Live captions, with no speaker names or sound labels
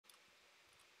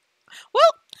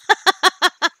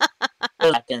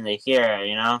back into here,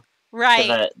 you know?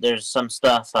 Right. There's some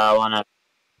stuff I want to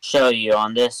show you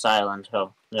on this island.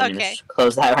 So let me Okay. just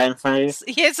close that right in front of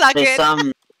you. It's not There's good.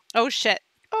 some. Oh shit.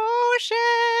 Oh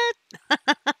shit.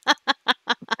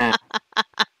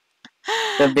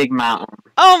 The big mountain.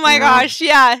 Oh my you know? gosh,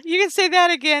 yeah. You can say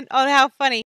that again. Oh, how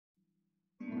funny.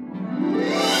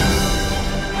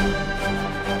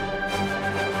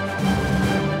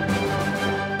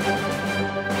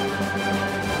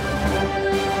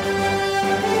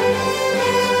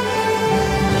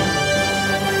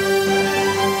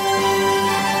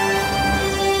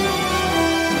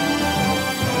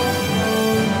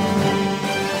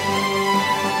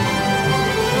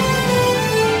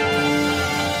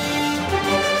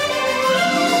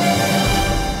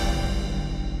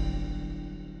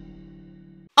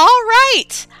 All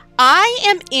right, I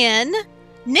am in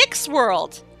Nick's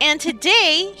world, and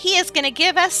today he is going to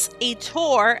give us a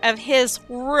tour of his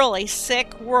really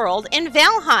sick world in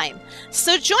Valheim.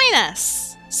 So join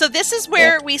us. So this is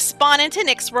where we spawn into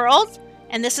Nick's world,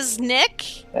 and this is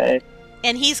Nick. Okay.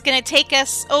 And he's going to take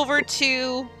us over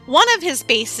to one of his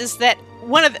bases that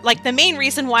the main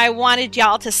reason why I wanted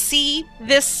y'all to see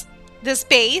this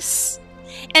base.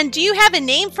 And do you have a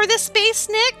name for this base,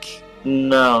 Nick?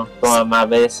 No, one of my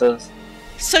bases.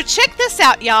 So check this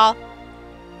out, y'all.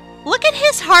 Look at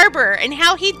his harbor and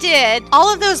how he did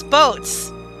all of those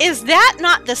boats. Is that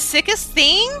not the sickest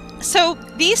thing? So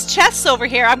these chests over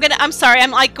here, I'm sorry, I'm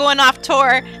like going off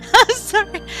tour. I'm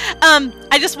sorry.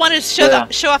 I just wanted to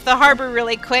show off the harbor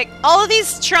really quick. All of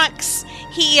these trunks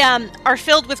are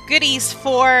filled with goodies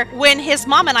for when his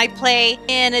mom and I play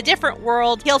in a different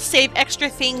world. He'll save extra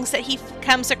things that he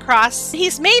comes across.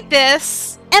 He's made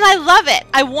this, and I love it.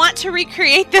 I want to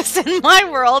recreate this in my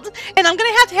world, and I'm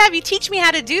going to have you teach me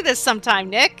how to do this sometime,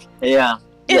 Nick. Yeah.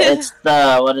 It's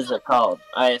the, what is it called?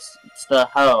 It's the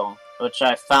hoe, which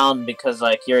I found because,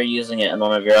 like, you're using it in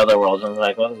one of your other worlds, and I was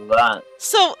like, what is that?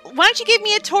 So, why don't you give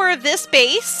me a tour of this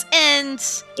base, and,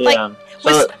 yeah.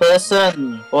 So this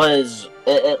one was,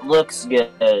 it looks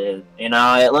good, you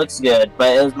know, it looks good,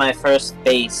 but it was my first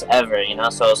base ever, you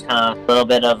know, so it was kind of a little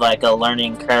bit of like a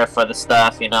learning curve for the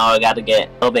stuff, you know, I got to get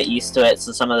a little bit used to it,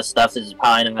 so some of the stuff is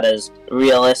probably not as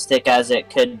realistic as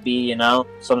it could be, you know,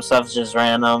 some stuff's just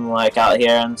random, like out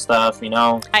here and stuff, you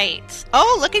know. Right.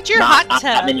 Oh, look at your hot tub. Not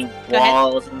that many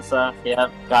walls and stuff,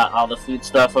 yep, got all the food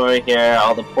stuff over here,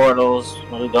 all the portals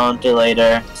we'll go into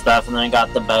later, stuff, and then I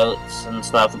got the boats and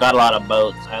stuff, got a lot of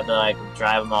boats, I had to like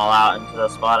drive them all out into the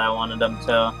spot I wanted them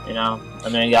to, you know.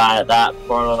 And then we got that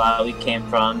portal that we came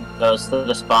from, goes to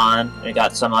the spawn. We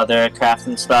got some other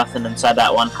crafting stuff, and inside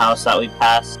that one house that we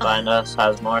passed behind us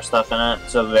has more stuff in it.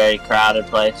 It's a very crowded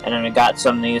place. And then we got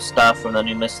some new stuff from the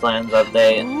new Mistlands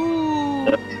update.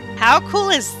 Ooh, how cool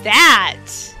is that?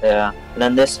 Yeah. And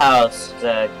then this house is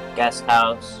a guest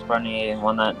house for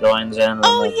anyone that joins in.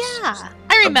 Oh yeah,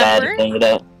 I remember.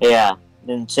 Yeah.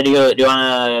 And so do you want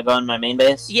to go in my main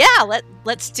base? Yeah,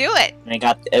 let's do it. And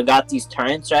I got these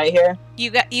turrets right here.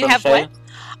 You have what?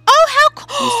 Oh, how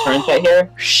cool! These turrets right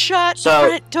here. Shut the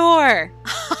front door.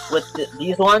 With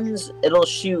these ones, it'll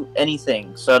shoot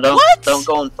anything. So don't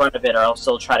go in front of it, or else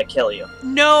it'll try to kill you.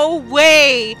 No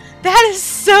way! That is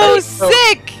so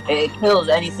sick. It kills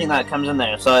anything that comes in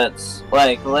there. So it's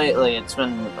like lately, it's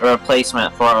been a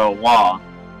replacement for a wall.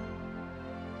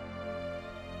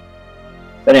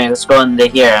 But anyway, let's go into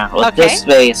here. With this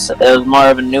base, it was more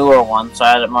of a newer one, so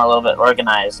I had it more a little bit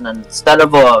organized. And instead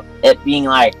of it being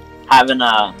like having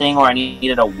a thing where I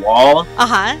needed a wall,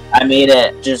 I made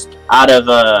it just out of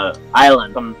a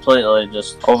island, completely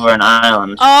just over an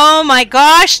island. Oh my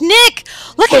gosh, Nick!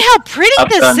 Look at how pretty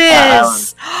this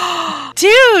is!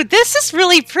 Dude, this is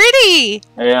really pretty!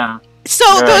 Yeah. So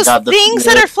those things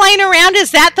that are flying around,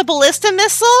 is that the ballista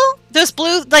missile? Those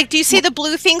blue, like, do you see the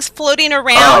blue things floating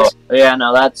around? Oh, yeah,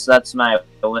 no, that's my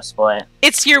wisp light.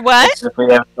 It's your what? If we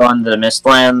ever go into the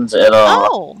Mistlands,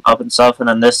 it'll open itself, and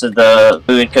then this is the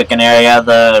food cooking area.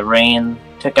 The rain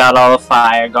took out all the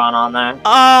fire going on there.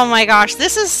 Oh my gosh,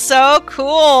 this is so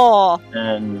cool!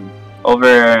 And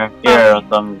over here, with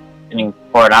them getting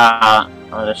poured out,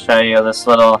 I'll just show you this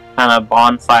little kind of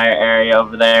bonfire area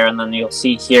over there, and then you'll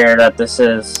see here that this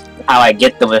is how I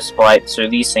get the wisp lights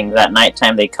through these things. At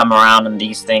nighttime, they come around in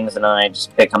these things, and then I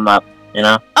just pick them up, you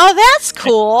know? Oh, that's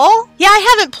cool. Yeah,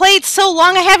 I haven't played so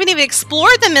long, I haven't even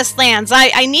explored the Mistlands.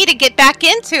 I need to get back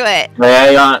into it. Yeah,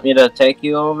 you want me to take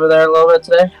you over there a little bit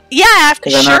today? Yeah,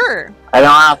 sure. I don't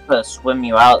have to swim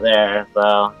you out there,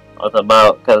 though, with a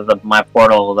boat, because my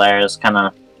portal there is kind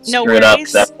of screwed up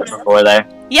before there.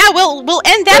 Yeah, we'll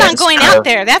end that on going out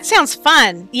there. That sounds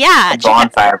fun. Yeah. A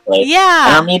bonfire place. Yeah.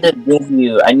 And I'll need to give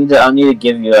you. I'll need to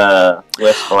give you a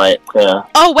wisp light.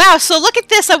 Oh wow! So look at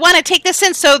this. I want to take this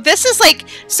in. So this is like.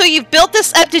 So you've built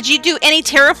this up. Did you do any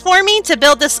terraforming to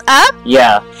build this up?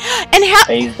 Yeah. And how?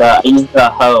 I used the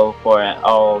hoe for it.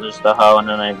 Oh, just the hoe, and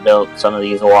then I built some of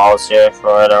these walls here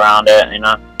for it around it. You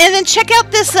know. And then check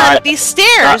out this these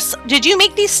stairs. Did you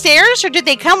make these stairs, or did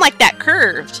they come like that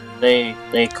curved? They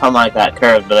come like that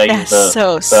curved, but I use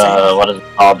the what is it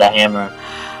called, the hammer.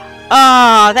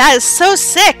 Oh, that is so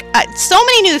sick! So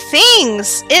many new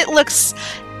things.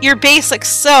 Your base looks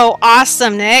so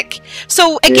awesome, Nick.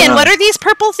 So again, what are these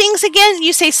purple things again?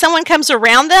 You say someone comes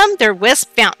around them? They're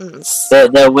wisp fountains.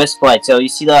 They're wisp lights. So you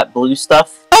see that blue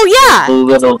stuff? Oh yeah. Those blue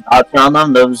little dots around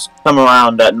them. Those come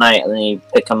around at night, and then you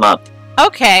pick them up.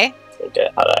 Okay. I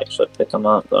forget how to actually pick them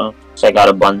up though. So I got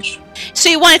a bunch. So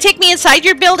you want to take me inside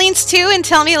your buildings too and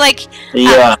tell me like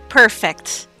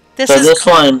perfect. This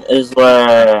one is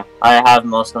where I have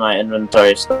most of my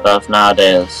inventory stuff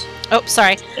nowadays. Oh,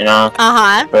 sorry. You know?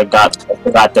 Uh-huh.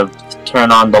 Forgot to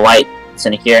turn on the lights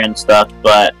in here and stuff,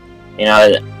 but you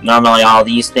know, normally all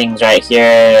these things right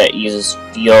here it uses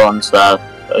fuel and stuff.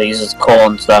 It uses coal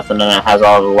and stuff, and then it has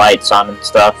all the lights on and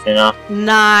stuff, you know?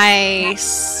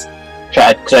 Nice.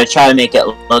 Cause I try to make it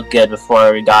look good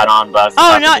before we got on, but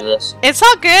I forgot to do this. It's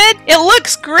all good. It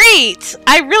looks great.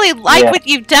 I really like what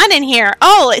you've done in here.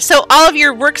 Oh, so all of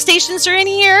your workstations are in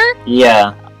here?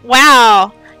 Yeah.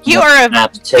 Wow. You are a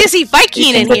busy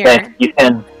Viking in here. You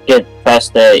can press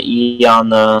the E on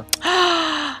the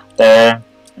there,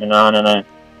 you know, and then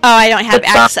I don't have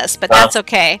access, but that's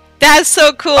okay. That's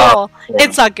so cool. Oh, yeah.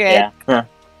 It's all good. Yeah.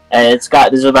 And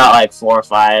there's about like 4 or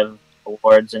 5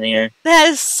 awards in here. That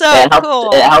is so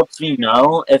cool. It helps you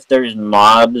know if there's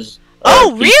mobs.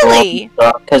 Oh, really?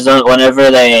 Because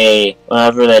whenever they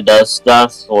do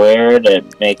stuff weird,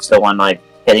 it makes the one like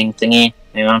hitting thingy,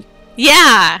 you know.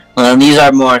 Yeah. These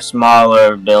are more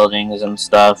smaller buildings and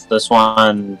stuff. This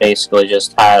one basically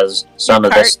just has some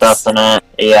of the stuff in it.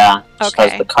 Yeah, just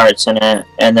has the carts in it.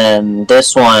 And then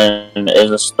this one is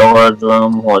a storage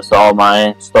room with all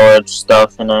my storage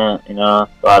stuff in it. You know,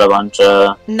 got a bunch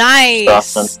of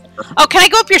stuff in. Oh, can I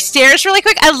go up your stairs really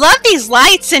quick? I love these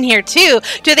lights in here too.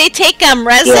 Do they take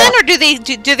resin or do they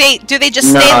just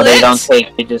stay lit? No, they don't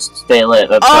take. They just stay lit.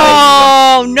 That's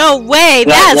no way!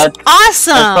 That's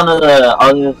awesome. That's one of the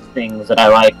other things that I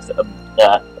liked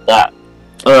that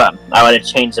I would have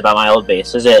changed about my old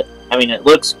base. I mean, it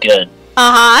looks good.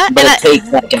 But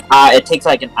it takes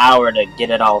like an hour to get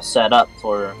it all set up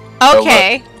for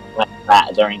like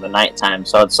that during the nighttime.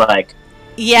 So it's like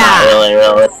not really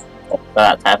realistic.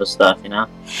 That type of stuff, you know.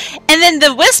 And then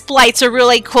the wisp lights are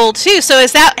really cool too. So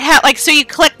is that so you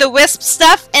collect the wisp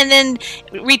stuff and then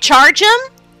recharge them?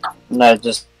 No,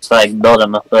 just like build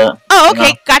them up. Oh, okay, you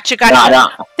know? Gotcha. No,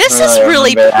 this is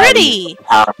really pretty.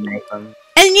 How to make them.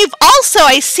 And you've also,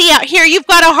 I see out here, you've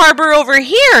got a harbor over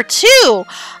here too.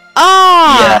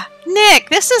 Oh, yeah. Nick,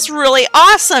 this is really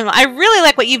awesome. I really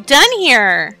like what you've done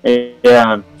here.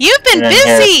 Yeah. You've been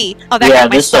busy. Oh, that got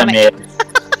my stomach.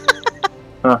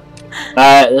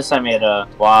 This I made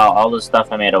all the stuff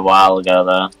I made a while ago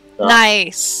though. So.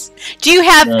 Nice. Do you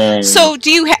have so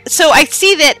I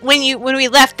see that when we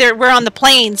left there we're on the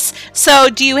plains. So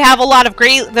do you have a lot of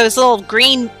those little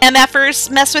green MFers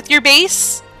mess with your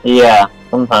base? Yeah,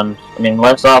 sometimes. I mean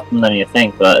less often than you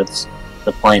think, but it's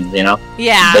the plains, you know?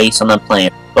 Yeah. Base on the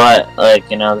plain. But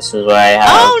like, you know, this is where I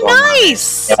have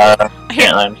nice. Here,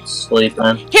 I'm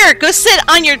sleeping. Here, go sit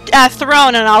on your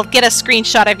throne and I'll get a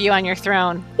screenshot of you on your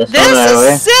throne. This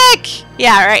is sick!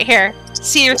 Yeah, right here.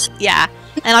 See your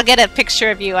and I'll get a picture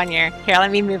of you on your here,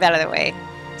 let me move out of the way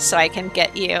so I can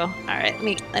get you. Alright,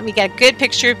 let me get a good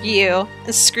picture of you.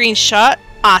 A screenshot.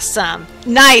 Awesome.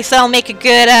 Nice, that'll make a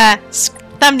good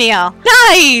thumbnail.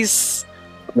 Nice!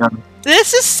 Yeah.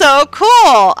 This is so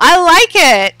cool. I like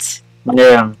it.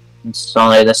 Yeah, it's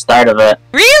only the start of it.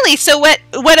 Really? So what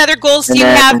other goals do you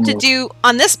have to do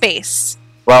on this base?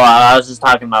 Well, I was just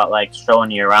talking about like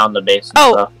showing you around the base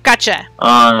and stuff. Gotcha.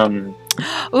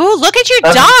 Ooh, look at your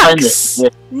docks.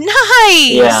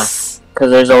 Nice. Yeah, because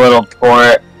there's a little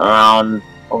port around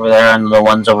over there, and the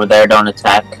ones over there don't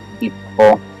attack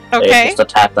people. Okay. They just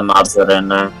attack the mobs that are in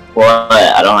there. Well,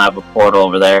 I don't have a portal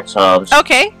over there, so I'll just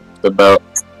the boat.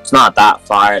 It's not that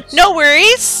far. No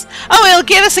worries. Oh, it'll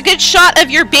give us a good shot of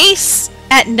your base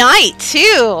at night,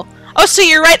 too. Oh, so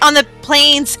you're right on the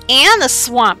plains and the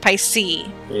swamp, I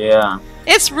see. Yeah.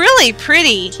 It's really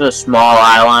pretty. It's a small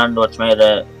island, which made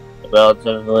it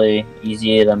relatively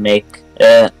easy to make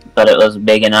it, but it was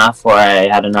big enough where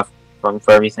I had enough room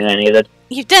for everything I needed.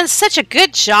 You've done such a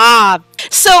good job.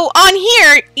 So on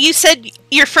here, you said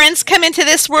your friends come into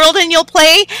this world and you'll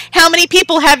play. How many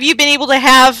people have you been able to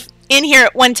have in here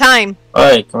at one time?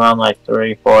 Like around like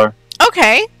 3, 4.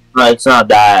 Okay. Well, it's not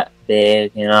that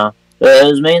big, you know. It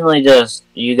was mainly just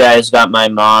you guys got my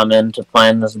mom into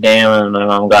playing this game, and my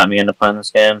mom got me into playing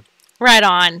this game. Right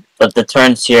on. But the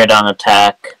turns here don't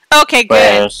attack. Okay,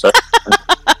 good. So,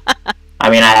 I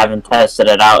mean, I haven't tested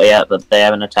it out yet, but they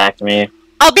haven't attacked me.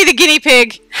 I'll be the guinea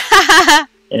pig.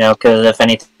 You know, because if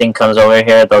anything comes over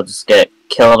here, they'll just get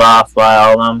killed off by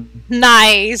all of them.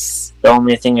 Nice. The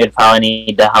only thing you'd probably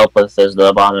need to help with is the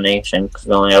abomination, because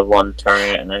we only have one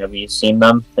turret, and have you seen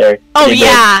them? They're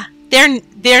yeah. Big.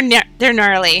 They're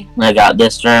gnarly. I got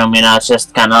this room, you know, it's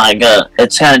just kind of like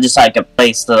it's kind of just like a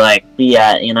place to, like, be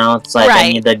at, you know? It's like, right. I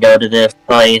need to go to this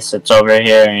place, it's over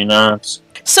here, you know?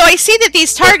 So I see that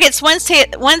these targets, one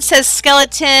says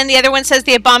skeleton, the other one says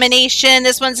the abomination,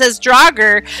 this one says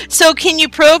Draugr. So can you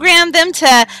program them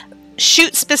to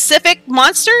shoot specific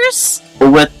monsters?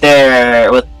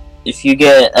 If you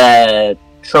get a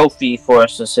trophy for a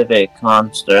specific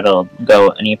monster, it'll go,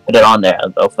 and you put it on there,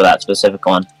 it'll go for that specific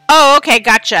one. Oh, okay,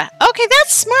 gotcha. Okay,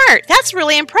 that's smart. That's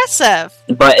really impressive.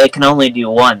 But it can only do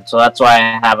one, so that's why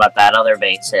I have at that other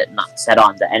base it not set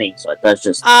on to any, so it does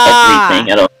just everything.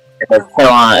 It'll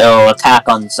attack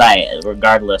on sight,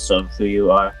 regardless of who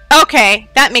you are. Okay,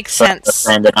 that makes sense.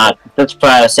 That's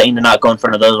why I was saying to not go in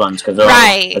front of those ones, because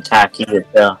they'll attack you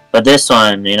too. But this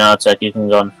one, you know, it's like you can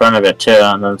go in front of it too,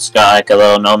 and then it's got like a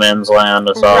little no man's land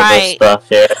with all this stuff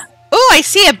here. Oh, I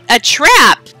see a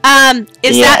trap.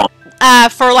 Is that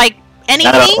for like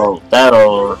anything?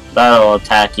 That'll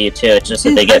attack you too. It's just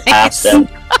that they get past them.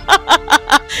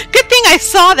 Good thing I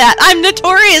saw that. I'm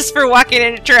notorious for walking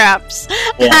into traps.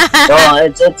 Yeah. Well,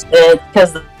 it's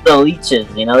because the leeches,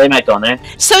 you know, they might go in there.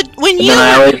 So when you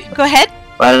go ahead.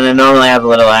 But I normally have a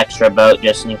little extra boat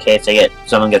just in case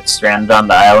someone gets stranded on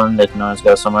the island. They can always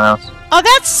go somewhere else. Oh,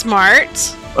 that's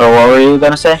smart. Or what were you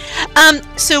gonna say?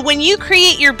 So when you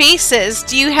create your bases,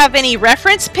 do you have any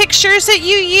reference pictures that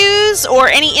you use, or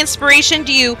any inspiration?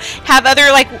 Do you have other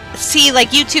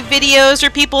YouTube videos or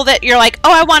people that you're like,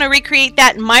 oh, I want to recreate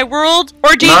that in my world,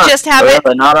 or do you just have it?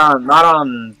 Not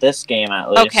on this game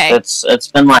at least. Okay. It's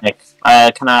been like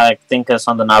I kind of think of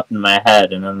something up in my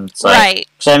head, and then it's like, right.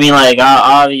 So I mean, like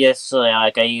obviously,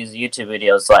 like I use YouTube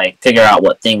videos like figure out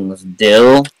what things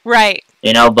do. Right.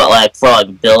 You know, but like for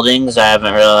like buildings, I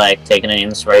haven't really like taken any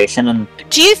inspiration. And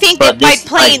do you think that by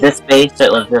playing this base,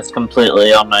 it was just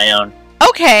completely on my own?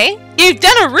 Okay, you've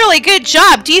done a really good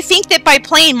job. Do you think that by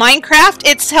playing Minecraft,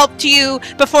 it's helped you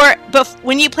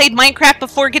when you played Minecraft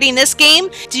before getting this game?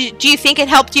 Do you think it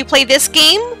helped you play this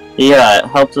game? Yeah, it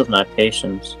helped with my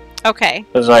patience. Okay.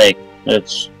 Because like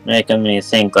it's making me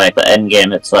think like the end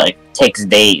game. It's like takes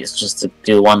days just to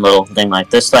do one little thing like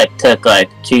this. Like took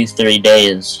like 2-3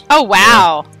 days. Oh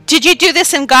wow! Yeah. Did you do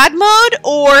this in God mode,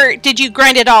 or did you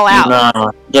grind it all out?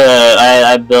 No, yeah,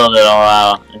 I built it all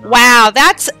out. You know? Wow,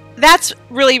 that's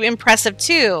really impressive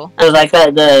too. Cause like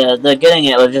that, the getting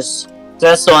it was just.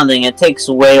 That's the one thing. It takes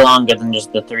way longer than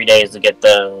just the 3 days to get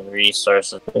the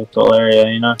resources to the whole area,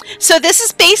 you know? So this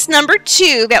is base number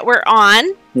 2 that we're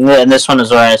on. Yeah, and this one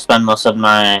is where I spend most of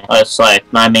my... It's like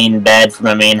my main bed for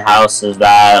my main house is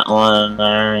that one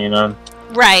there, you know?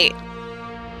 Right.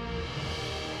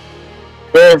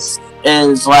 This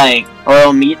is like a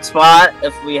little meat spot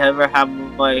if we ever have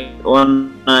like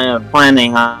one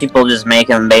planning on people just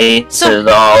making bases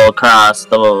all across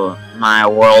my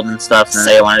world and stuff, and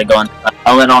they wanted to go into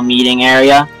a little meeting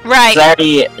area. Right.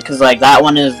 Because like that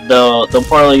one is the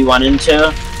portal you went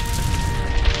into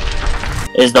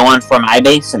is the one for my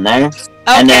base in there. Okay.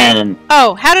 And then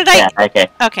how did I? Yeah. Okay.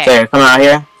 Okay. So come out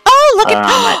here. Oh, look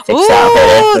at.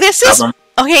 Ooh, this is.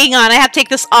 Oh, hang on. I have to take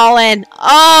this all in.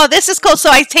 Oh, this is cool. So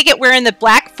I take it we're in the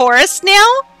Black Forest now?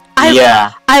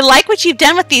 Yeah. I like what you've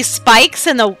done with these spikes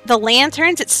and the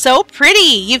lanterns. It's so pretty.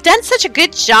 You've done such a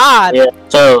good job. Yeah.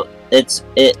 So it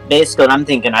basically what I'm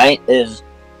thinking, right, is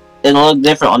it'll look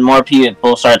different when more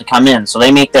people start to come in. So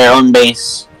they make their own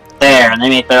base there, and they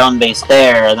make their own base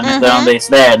there, and they make their own base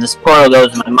there, and this portal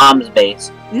goes to my mom's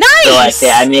base. Nice! So like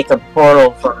I make a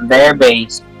portal from their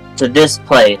base to this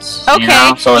place. Okay. You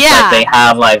know? So it's like they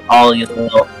have like all these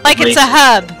little like places, it's a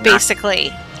hub,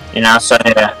 basically. You know, so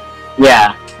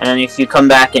yeah. And then if you come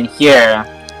back in here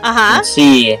and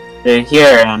see they're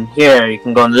here and here, you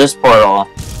can go into this portal.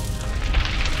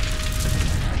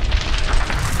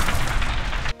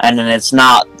 And then it's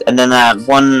not, and then that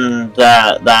one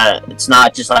that it's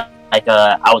not just like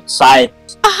a outside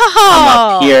come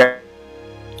up here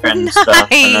and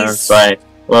stuff, and then it's like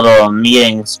a little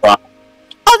meeting spot.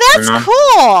 Oh, that's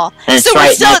cool. And So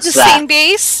we're still at the same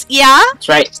base? Yeah? It's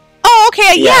right. Oh,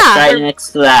 okay, yeah. It's right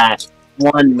next to that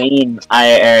one main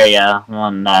area,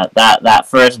 that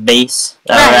first base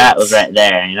that we're at was right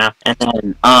there, you know? And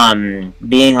then,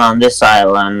 being on this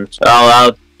island,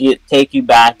 I'll take you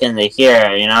back into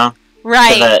here, you know?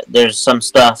 Right. So that there's some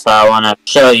stuff I want to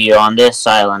show you on this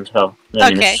island, so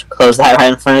let me just close that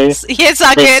right in front of you. It's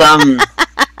all good.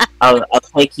 I'll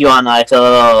take you on like a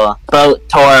little boat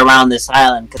tour around this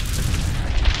island.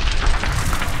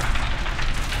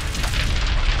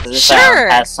 This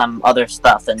island has some other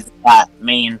stuff in that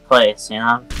main place, you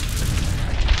know?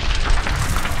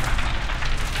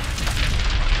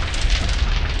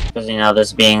 Because, you know,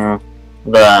 this being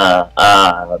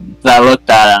I looked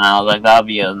at it and I was like, that'll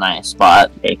be a nice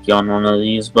spot. Take you on one of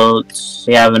these boats.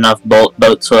 We have enough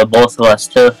boats for both of us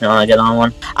too, if you want to get on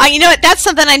one. You know what, that's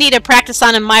something I need to practice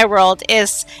on in my world,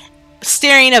 is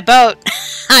steering a boat.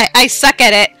 I suck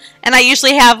at it. And I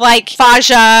usually have like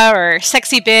Faja or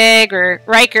Sexy Big or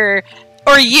Riker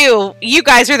or you. You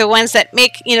guys are the ones that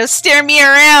make, you know, steer me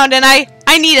around, and I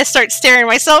need to start steering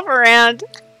myself around.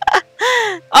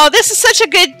 Oh, this is such a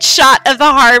good shot of the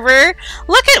harbor.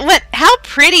 Look at how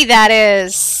pretty that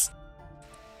is.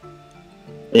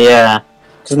 Yeah,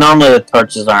 because normally the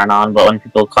torches aren't on, but when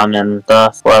people come in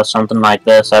for something like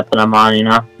this, I put them on, you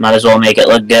know? Might as well make it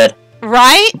look good.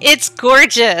 Right? It's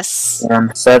gorgeous.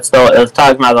 Yeah, so it's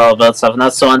talking about all boat stuff, and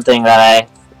that's the one thing that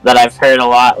I've heard a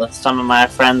lot with some of my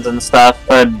friends and stuff.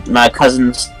 Or my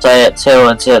cousins say it too.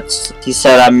 He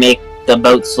said I make the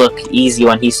boats look easy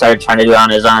when he started trying to do it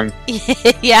on his own.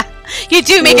 Yeah, you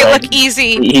do make it look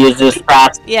easy. He was just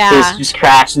just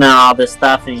crashing on all this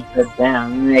stuff, and he said,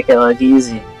 "Damn, you make it look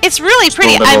easy." It's really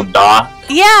pretty.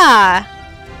 Yeah,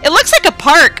 it looks like a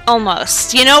park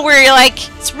almost. You know, where you're like,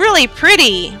 it's really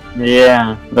pretty.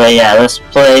 Yeah, but yeah, this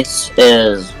place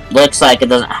looks like it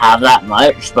doesn't have that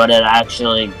much, but it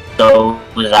actually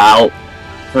goes out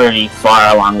pretty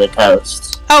far along the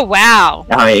coast. Oh, wow.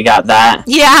 Oh, you got that?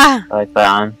 Yeah. Like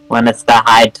that. When it's the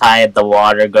high tide, the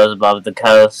water goes above the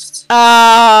coast.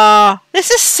 Oh,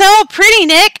 this is so pretty,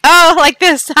 Nick. Oh, like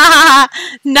this.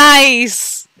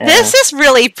 Nice. Yeah. This is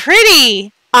really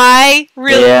pretty. I'm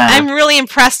really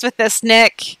impressed with this,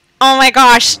 Nick. Oh my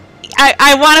gosh.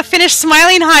 I want to finish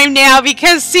SmilingHeim now,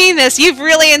 because seeing this, you've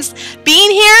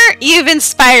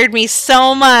inspired me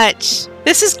so much.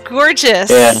 This is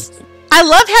gorgeous. Yeah. I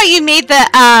love how you made the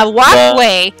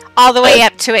walkway all the way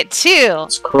up to it, too.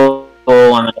 It's cool.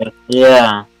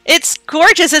 Yeah. It's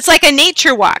gorgeous. It's like a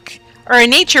nature walk or a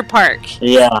nature park.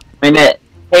 Yeah. I mean, it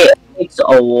takes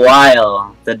a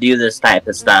while to do this type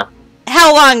of stuff.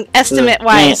 How long,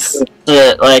 estimate-wise?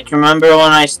 Like, remember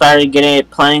when I started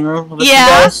playing with you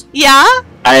guys? Yeah?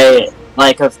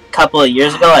 Like, a couple of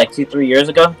years ago, like 2-3 years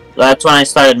ago, that's when I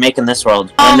started making this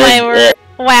world. Oh, my word.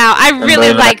 Wow, I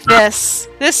really like this.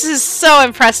 This is so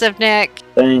impressive, Nick.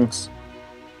 Thanks.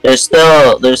 There's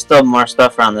still more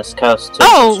stuff around this coast, too.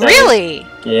 Oh, really?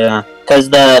 Yeah. Because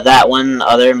that one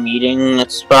other meeting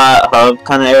spot, hub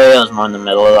kind of area, is more in the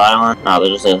middle of the island. Now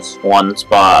there's this one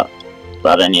spot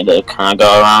that I need to kind of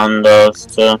go around those,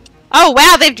 too. Oh,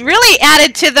 wow, they've really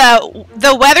added to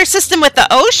the weather system with the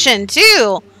ocean,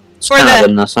 too. It's kind of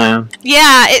been the same.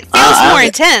 Yeah, it feels more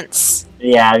intense.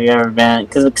 Yeah, have you ever been?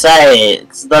 Because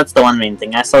that's the one main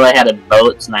thing. I saw they had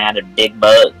boats, and I had big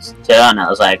boats, too, and I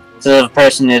was like, this is a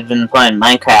person who's been playing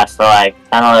Minecraft for like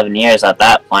 10, 11 years at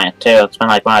that point, too. It's been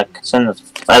like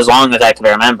as long as I can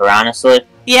remember, honestly.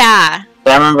 Yeah.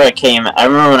 But I remember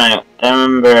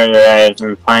I've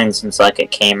been playing since like it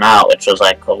came out, which was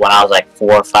like when I was like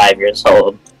 4 or 5 years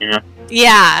old, you know?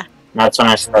 Yeah. That's when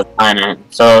I started playing it.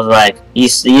 So it was like, you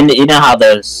know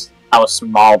how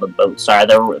small the boats are.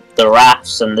 The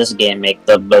rafts in this game make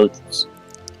the boats.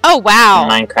 Oh, wow.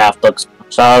 Minecraft looks.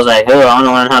 So I was like, oh, I want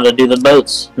to learn how to do the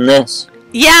boats in this.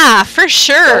 Yeah, for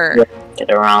sure. Get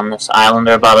around this island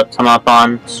they're about to come up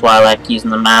on. That's why I like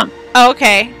using the map. Oh,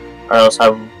 okay. Or else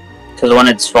because when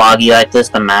it's foggy like this,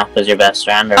 the map is your best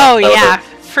friend. Oh, yeah,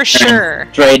 for sure.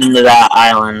 Straight into that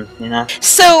island, you know?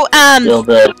 So,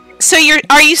 So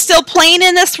are you still playing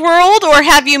in this world, or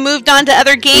have you moved on to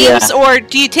other games, or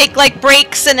do you take like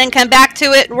breaks and then come back to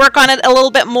it and work on it a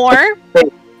little bit more?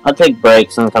 I'll take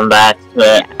breaks and come back to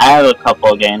it. I have a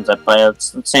couple of games I play.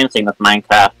 It's the same thing with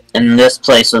Minecraft. And this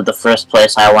place was the first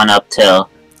place I went up to.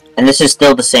 And this is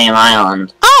still the same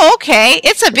island. Oh, okay.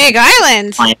 It's a big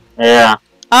island. Yeah.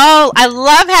 Oh, I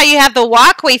love how you have the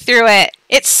walkway through it.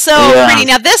 It's so pretty.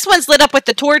 Now, this one's lit up with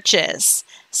the torches.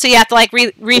 So you have to, like,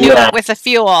 renew it with the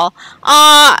fuel.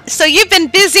 So you've been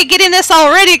busy getting this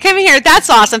already. Come here. That's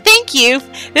awesome. Thank you.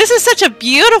 This is such a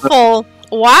beautiful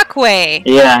walkway.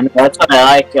 Yeah, that's what I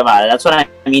like about it. That's what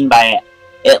I mean by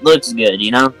it looks good,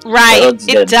 you know? Right, it looks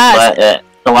good, does. But it's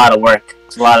a lot of work.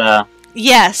 It's a lot of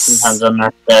sometimes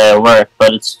unnecessary work,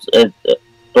 but it's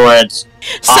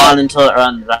on until it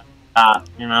runs out,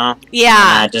 you know? Yeah.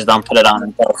 And I just don't put it on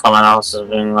until someone else is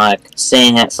being like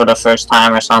seeing it for the first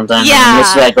time or something. Yeah. And this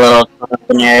is like a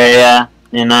little area,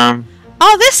 you know?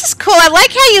 Oh, this is cool. I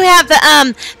like how you have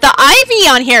the ivy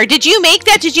on here. Did you make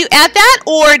that? Did you add that,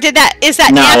 or is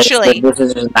that naturally? This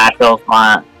is just a natural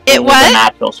font. It was a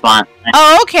natural font.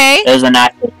 Oh, okay. It was a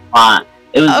natural font.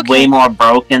 It was way more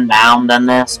broken down than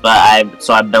this, but I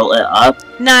built it up.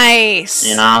 Nice.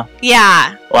 You know?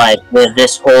 Yeah. Like with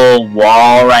this whole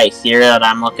wall right here that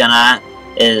I'm looking at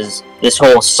is this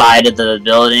whole side of the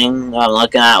building that I'm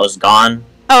looking at was gone.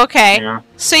 Okay. You know?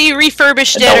 So you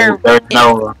refurbished it, or there's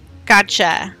no.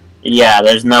 Gotcha. Yeah,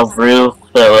 there's no roof.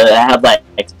 So it had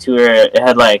it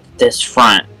had like this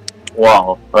front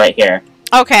wall right here.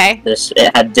 Okay.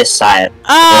 It had this side.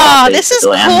 Oh, this is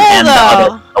cool and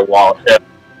though. The wall too.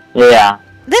 Yeah.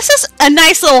 This is a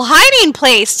nice little hiding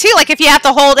place too. Like if you have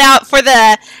to hold out for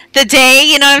the day,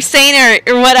 you know what I'm saying,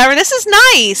 or whatever. This is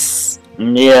nice.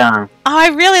 Yeah. Oh, I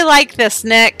really like this,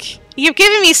 Nick. You've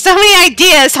given me so many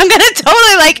ideas. I'm gonna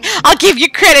totally I'll give you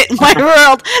credit in my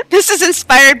world. This is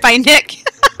inspired by Nick.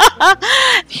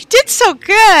 You did so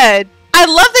good. I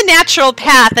love the natural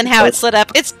path and how it's lit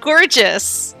up. It's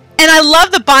gorgeous. And I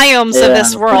love the biomes of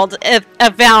this world of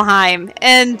Valheim.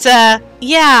 And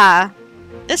yeah,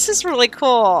 this is really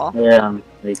cool. Yeah,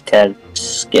 we could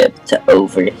skip to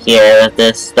over here with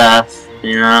this stuff,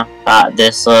 you know?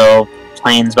 This little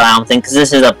plains biome thing, because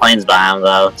this is a plains biome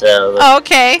though, so oh,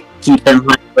 okay. Keep in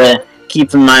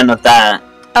mind with that.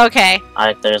 Okay.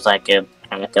 There's like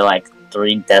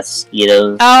 3 death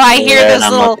mosquitoes. Oh, I hear those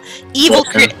little evil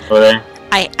creatures.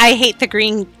 I hate the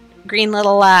green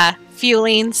little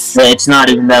fuelings. But it's not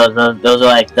even those. Those are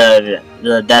like the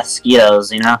death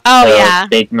mosquitoes, you know? Oh, yeah.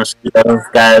 Big mosquito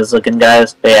looking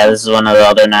guys. But yeah, this is one of the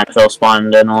other natural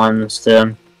spawned in ones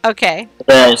too. Okay.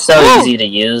 But it's so easy to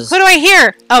use. Who do I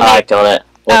hear? Oh, I killed it.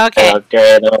 Okay.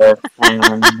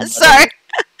 Sorry.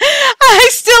 I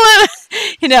still am,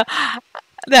 you know,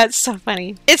 that's so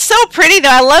funny. It's so pretty though.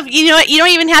 I love, you know what, you don't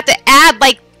even have to add,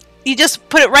 you just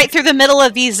put it right through the middle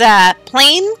of these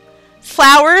plain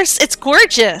flowers. It's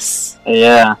gorgeous.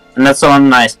 Yeah, and that's the one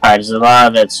nice part, is a lot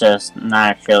of it's just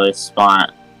naturally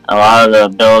spawned. A lot of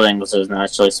the buildings is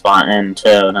naturally spawned in too,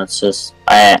 and it's just,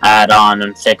 I add on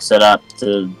and fix it up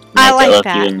to make it look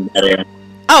even better.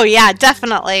 Oh yeah,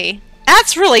 definitely.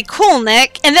 That's really cool,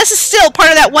 Nick. And this is still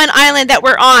part of that one island that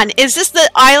we're on. Is this the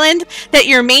island that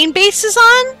your main base is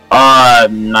on?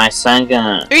 My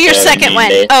second. Or your second one?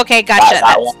 Base. Okay, gotcha.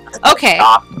 That one, okay.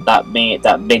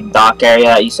 That big dock area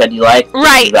that you said you liked.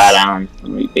 Right. That island.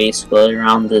 We basically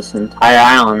around this entire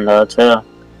island, though, too.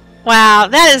 Wow,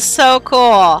 that is so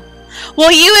cool.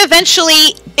 Will you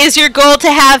eventually, is your goal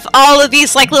to have all of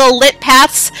these little lit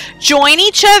paths join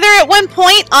each other at one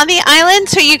point on the island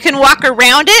so you can walk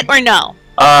around it, or no?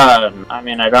 I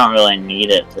mean, I don't really need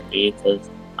it to be, because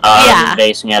I was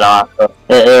basing it off of,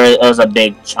 it was a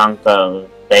big chunk of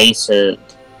bases,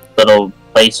 little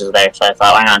places there, so I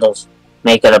thought, why not just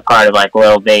make it a part of a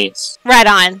little base? Right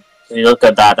on. If you look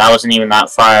at that, wasn't even that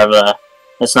far of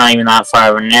it's not even that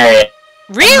far of an area.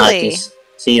 Really? And,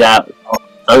 see that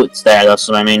boats there, that's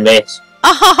my main base.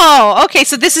 Oh, okay,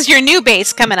 so this is your new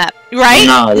base coming up, right?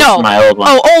 No, this is my old one.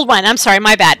 Oh, old one, I'm sorry,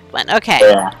 my bad one, okay.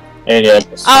 Yeah, you're good.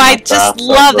 Oh, I just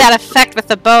love that effect with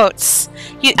the boats.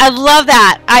 I love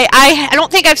that. I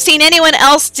don't think I've seen anyone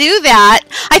else do that.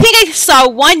 I think I saw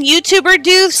one YouTuber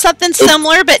do something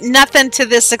similar, but nothing to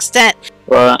this extent.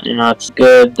 Well, it's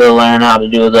good to learn how to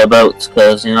do the boats,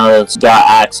 because, it's got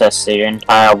access to your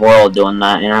entire world doing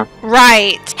that,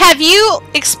 Right. Have you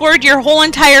explored your whole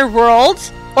entire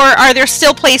world? Or are there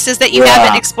still places that you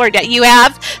haven't explored yet? You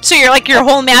have? So your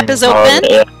whole map is open?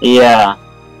 Yeah.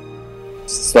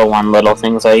 It's the one little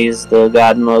things I use the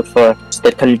God mode for. Just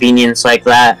the convenience like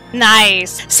that.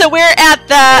 Nice. So we're at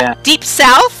the Deep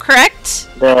South, correct?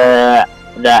 The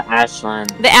Ashland.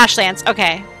 The Ashlands,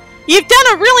 okay. You've done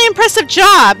a really impressive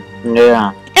job.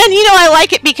 Yeah. And I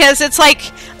like it because it's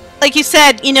like you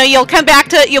said, you'll come back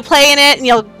to it, you'll play in it, and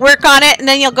you'll work on it, and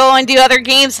then you'll go and do other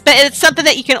games, but it's something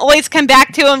that you can always come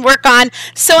back to and work on,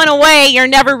 so in a way, you're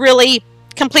never really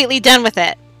completely done with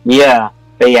it. Yeah,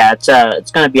 but yeah,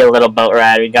 it's gonna be a little boat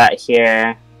ride. We got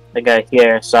here,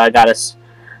 so I gotta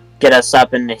get us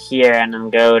up into here, and then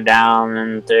go down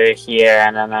and through here,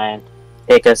 and then I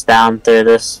take us down through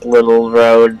this little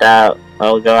road that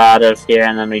will go out of here,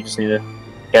 and then we just need to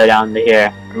go down to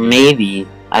here. Maybe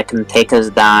I can take us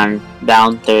down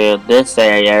through this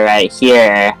area right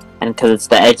here. And because it's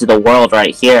the edge of the world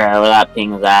right here, where that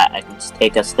thing is at, I can just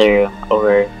take us through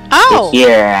over to here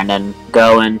and then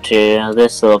go into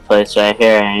this little place right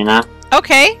here, you know?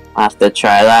 Okay. I'll have to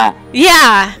try that.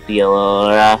 Yeah. Be a little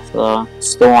rough, though.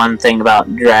 It's the one thing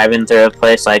about driving through a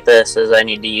place like this is I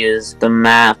need to use the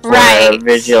map or a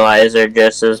visualizer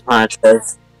just as much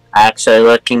as actually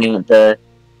looking at the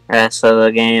rest of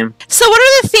the game. So what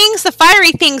are the things, the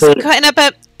fiery things cutting up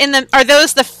in the, are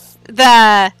those the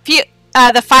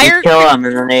fire? You kill them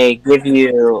and then they give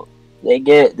you,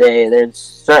 they're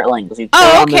startlings. You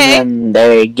kill them and then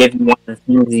they give you one of the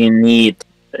things you need.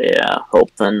 Yeah,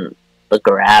 hoping the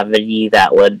gravity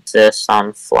that would exist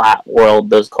on flat world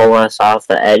does pull us off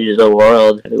the edge of the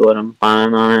world. Do what I'm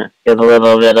planning on it. Get a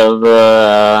little bit of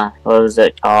the, what is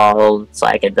it called? It's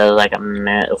like it does like a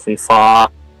minute if we fall.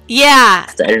 Yeah.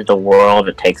 Off the edge of the world,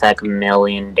 it takes like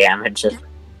 1,000,000 damage.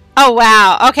 Oh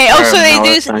wow. Okay. Oh, so they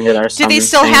do. Do they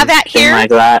still have that here? Like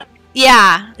that.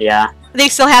 Yeah. Yeah. They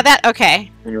still have that.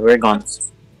 Okay. And we're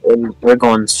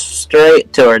going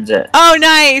straight towards it. Oh,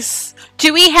 nice.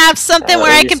 Do we have something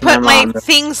where I can put my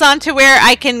things onto where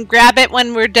I can grab it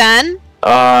when we're done?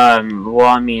 Well,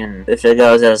 I mean, if it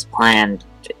goes as planned,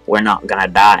 we're not gonna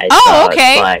die. Oh, so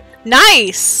okay. Like...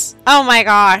 Nice. Oh my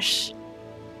gosh.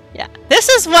 Yeah, this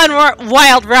is one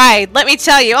wild ride, let me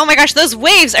tell you. Oh my gosh, those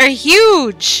waves are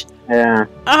huge. Yeah.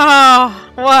 Oh,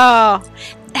 whoa.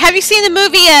 Have you seen the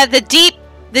movie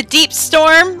The Deep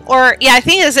Storm? Or yeah, I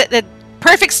think is it The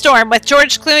Perfect Storm with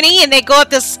George Clooney, and they go up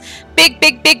this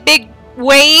big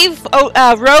wave,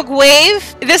 rogue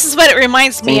wave. This is what it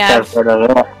reminds me of. I've heard of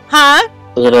it. Huh?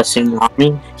 Was it a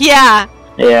tsunami? Yeah.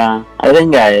 Yeah, I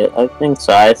think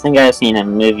so. I think I've seen a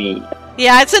movie.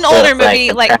 Yeah, it's an older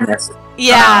movie, like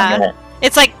yeah,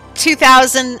 it's like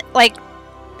 2000, like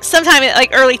sometime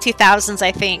like early 2000s,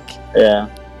 I think. Yeah.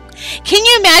 Can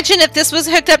you imagine if this was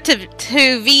hooked up to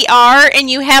VR and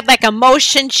you had like a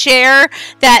motion share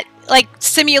that like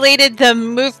simulated the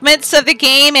movements of the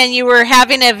game and you were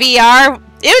having a VR?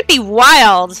 It would be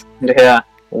wild. Yeah.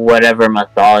 Whatever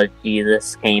mythology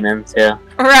this came into.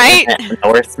 Right.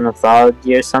 Norse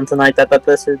mythology or something like that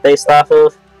this is based off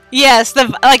of. Yes,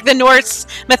 the Norse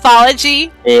mythology.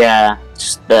 Yeah,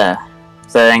 just so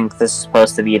I think this is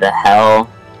supposed to be the hell.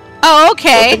 Oh,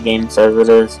 okay. What the game says it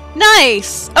is.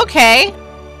 Nice. Okay.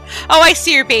 Oh, I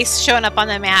see your base showing up on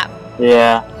the map.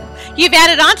 Yeah. You've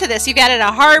added onto this. You've added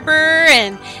a harbor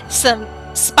and some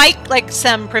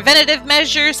some preventative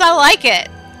measures. I like it.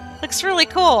 Looks really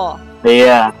cool. But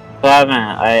yeah,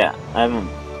 I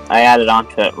added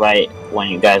onto it right when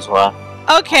you guys left.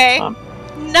 Okay.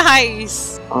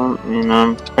 Nice. You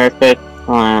know, perfect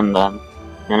land.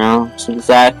 You know, it's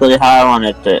exactly how I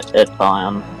wanted it to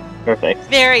land. Perfect.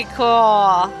 Very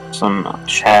cool. Some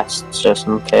chests just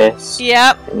in case.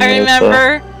 Yep, I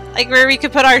remember. Like where we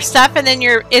could put our stuff, and then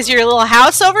is your little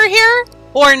house over here,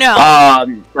 or no?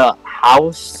 The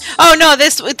house. Oh no,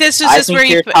 this was just where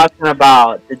you're talking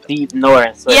about the deep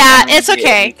north. Yeah, it's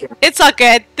okay. It's all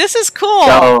good. This is cool.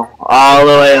 Go all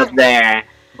the way up there,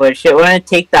 but shit wouldn't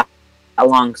take that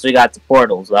long because we got the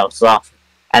portals though, so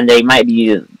and they might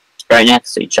be right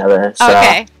next to each other. So.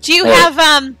 Okay. Do you have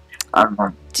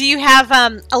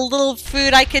a little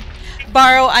food I could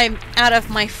borrow? I'm out of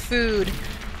my food.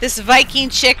 This Viking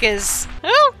chick is.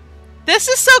 Oh, this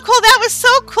is so cool. That was so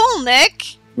cool,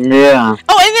 Nick. Yeah.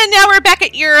 Oh, and then now we're back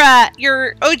at your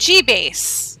OG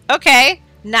base. Okay.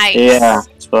 Nice. Yeah.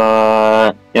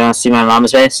 But you want to see my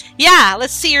mom's base? Yeah.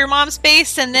 Let's see your mom's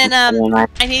base, and then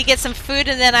I need to get some food,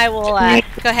 and then I will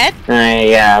go ahead.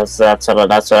 Yeah. That's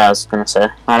what I was gonna say.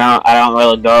 I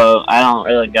don't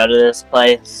really go to this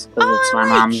place because it's my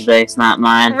mom's base, not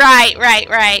mine. Right.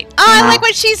 Oh, I like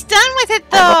what she's done with it,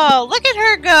 though. Look at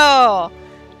her go.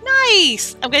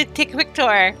 Nice. I'm gonna take a quick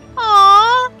tour.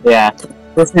 Aww. Yeah.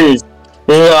 This is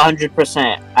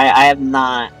 100%. I have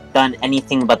not done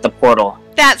anything but the portal.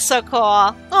 That's so cool.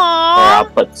 Aww. Here, I'll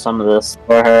put some of this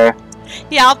for her.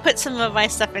 Yeah, I'll put some of my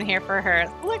stuff in here for her.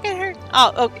 Look at her.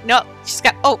 Oh, no. She's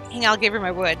got... Oh, hang on. I'll give her my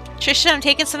wood. Trisha, I'm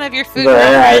taking some of your food.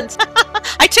 Right.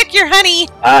 I took your honey.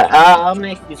 I'll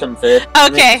make you some food.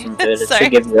 Okay. Sorry.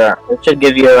 It should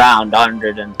give you around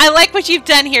 100. I like what you've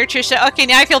done here, Trisha. Okay,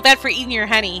 now I feel bad for eating your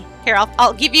honey. Here,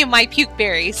 I'll give you my puke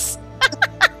berries.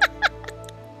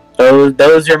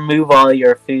 Those remove all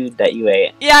your food that you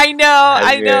ate. Yeah, I know.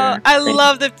 I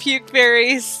love the puke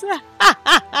berries.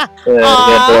 Good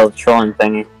little trolling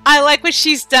thingy. I like what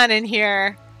she's done in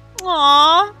here.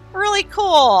 Aww, really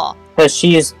cool. Cause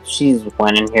she's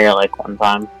went in here like one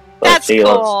time. That's she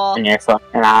cool. was in here for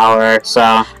an hour or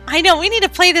so. I know, we need to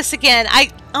play this again.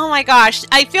 Oh my gosh,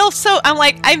 I feel so, I'm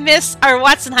like, I miss our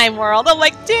Watzenheim world. I'm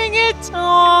like, dang it.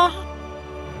 Aww.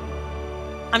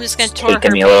 I'm just gonna tour her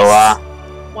taking me a little while.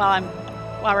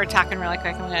 While we're talking really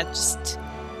quick, I'm gonna just,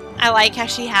 I like how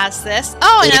she has this.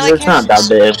 Oh, and I like it's not that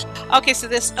big. Okay, so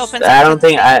this opens. I don't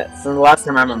think from the last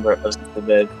time I remember, it wasn't too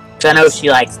big. I know she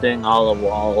likes doing all the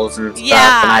walls and stuff,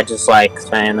 and I just like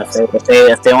saying if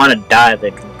they want to die,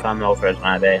 they can come over to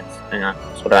my base. You know,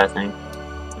 that's what I think.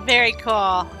 Very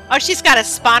cool. Oh, she's got a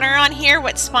spawner on here.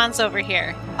 What spawns over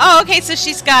here? Oh, okay, so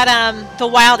she's got the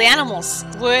wild animals,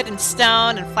 wood and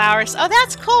stone and flowers. Oh,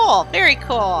 that's cool. Very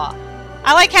cool.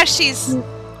 I like how she's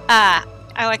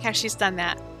done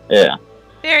that. Yeah.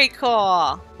 Very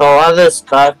cool. So a lot of this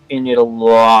stuff, you need a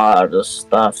lot of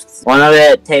stuff. One of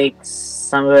it takes,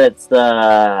 some of it's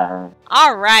the...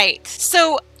 Alright,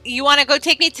 so you want to go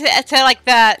take me to like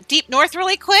the deep north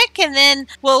really quick, and then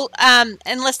we'll,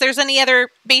 unless there's any other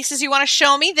bases you want to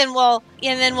show me, then we'll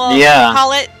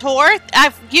call it tour.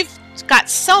 You've got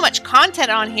so much content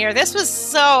on here. This was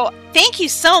so, thank you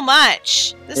so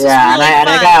much. This was really fun.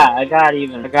 I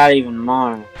got even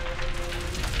more.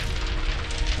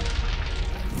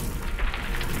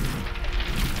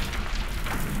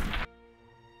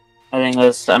 I think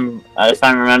this, if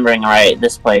I'm remembering right,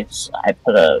 this place, I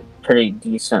put a pretty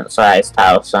decent sized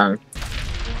house on.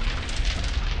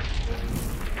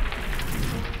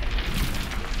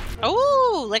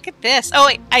 Oh, look at this. Oh,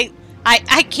 wait,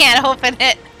 I can't open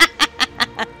it.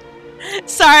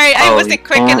 Sorry, I wasn't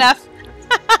quick enough.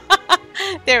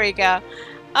 There we go.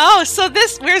 Oh, so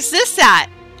where's this at?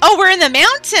 Oh, we're in the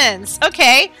mountains.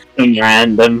 Okay.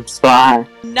 Random spot.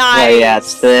 Nice. Yeah,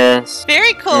 it's this.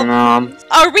 Very cool. And,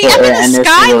 are we up in the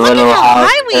sky? Look at how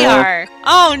high we are.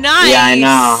 Oh, nice. Yeah, I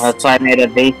know. That's why I made a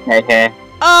base right here.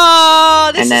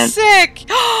 Oh, this is sick.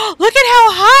 Look at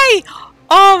how high.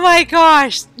 Oh my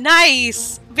gosh.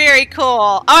 Nice. Very cool.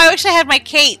 Oh, I wish I had my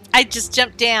cape. I just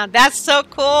jumped down. That's so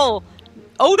cool.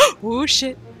 Oh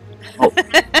shit. Oh.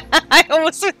 I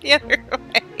almost went the other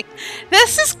way.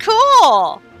 This is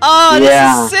cool. Oh, this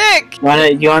is sick. Do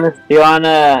you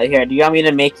want me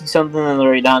to make you something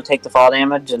where you don't take the fall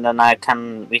damage, and then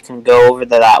we can go over to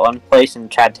that one place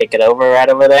and try to take it over right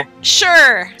over there?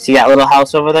 Sure. See that little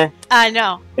house over there?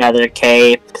 No. Another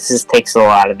cape. This takes a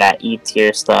lot of that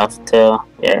E-tier stuff too.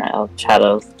 Yeah, I'll try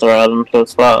to throw them to a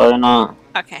spot or not.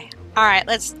 Okay. All right.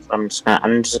 Let's. I'm just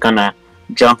gonna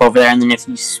jump over there, and then if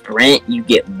you sprint, you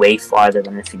get way farther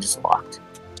than if you just walked.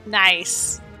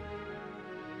 Nice.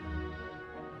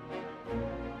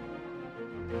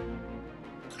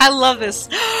 I love this.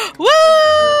 Woo!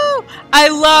 I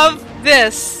love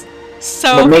this.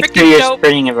 So but make sure you're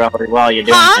sprinting it while you're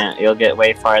doing it. You'll get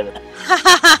way farther.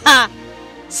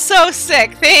 So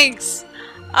sick. Thanks.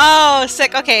 Oh,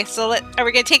 sick. Okay, so are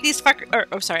we gonna take these fuckers?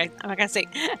 Oh, sorry. I'm not gonna say.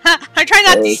 I'm trying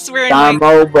not to swear. Come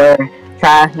over.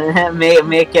 Try to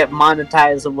make it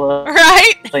monetizable.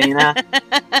 Right? So, you know.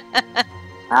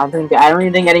 I don't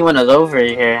even think anyone is over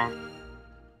here.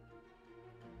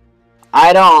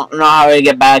 I don't know how to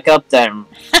get back up there.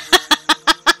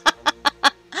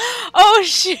 Oh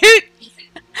shoot!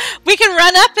 We can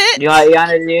run up it. You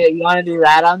wanna do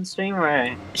that on stream,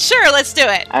 or? Sure, let's do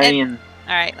it. I mean,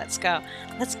 all right, let's go.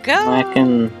 Let's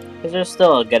go. Cause there's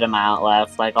still a good amount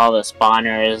left, like all the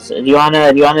spawners. Do you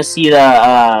wanna see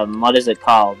the what is it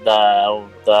called?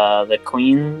 The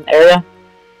Queen area?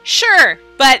 Sure,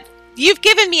 but you've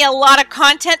given me a lot of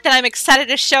content that I'm excited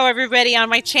to show everybody on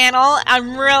my channel.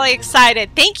 I'm really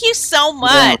excited. Thank you so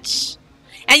much.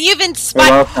 Yeah. And you've inspired.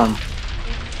 You're welcome.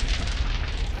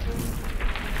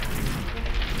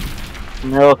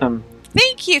 You're welcome.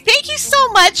 Thank you. Thank you so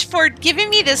much for giving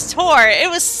me this tour. It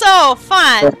was so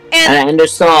fun. And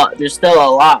there's still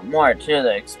a lot more too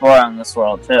to explore on this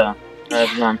world too.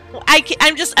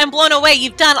 I'm blown away.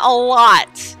 You've done a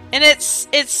lot. And it's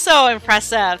so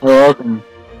impressive. You're welcome.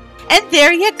 And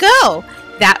there you go.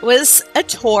 That was a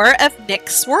tour of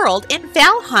Nick's world in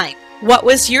Valheim. What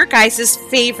was your guys'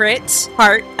 favorite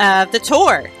part of the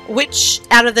tour? Which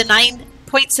out of the 9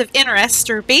 points of interest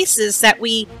or bases that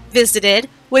we visited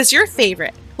was your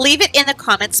favorite? Leave it in the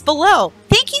comments below.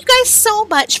 Thank you guys so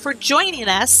much for joining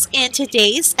us in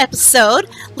today's episode.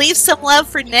 Leave some love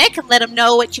for Nick and let him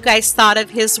know what you guys thought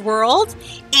of his world.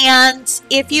 And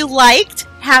if you liked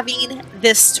having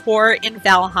this tour in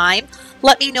Valheim,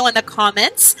 let me know in the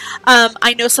comments.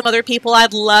 I know some other people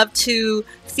I'd love to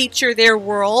feature their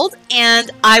world, and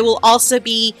I'm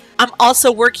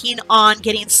also working on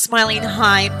getting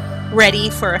SmilingHeim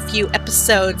ready for a few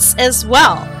episodes as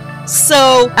well.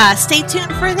 So stay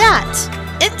tuned for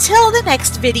that. Until the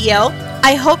next video,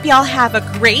 I hope y'all have a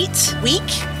great week.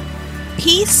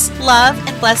 Peace, love,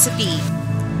 and blessed be.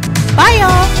 Bye,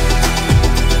 y'all.